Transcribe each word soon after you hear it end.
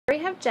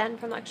have Jen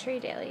from Luxury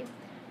Daily.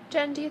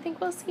 Jen, do you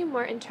think we'll see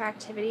more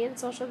interactivity in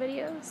social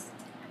videos?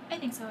 I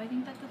think so. I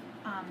think that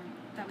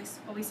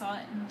what we saw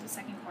in the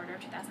second quarter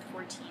of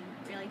 2014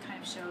 really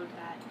kind of showed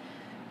that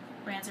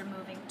brands are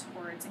moving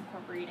towards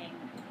incorporating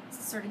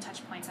certain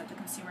touch points that the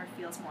consumer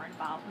feels more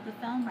involved with the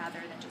film rather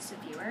than just a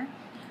viewer.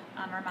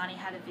 Armani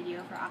had a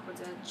video for Acqua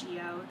di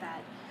Gio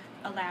that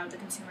allowed the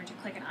consumer to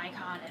click an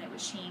icon and it would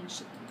change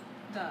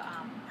the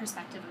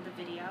perspective of the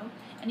video.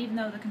 And even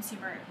though the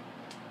consumer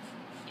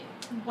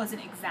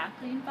wasn't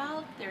exactly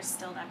involved, there's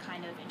still that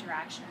kind of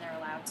interaction. They're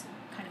allowed to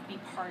kind of be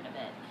part of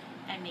it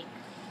and make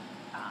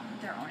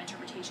their own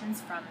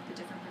interpretations from the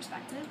different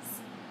perspectives.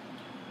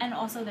 And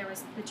also there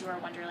was the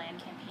Dior Wonderland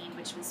campaign,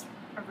 which was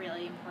a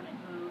really important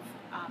move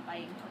by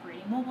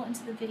incorporating mobile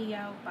into the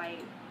video. By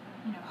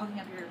hooking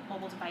up your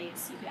mobile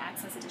device, you could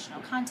access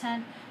additional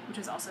content, which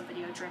was also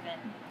video driven.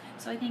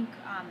 So I think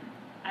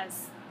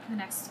as the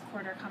next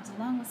quarter comes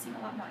along, we'll see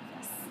a lot more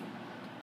of this.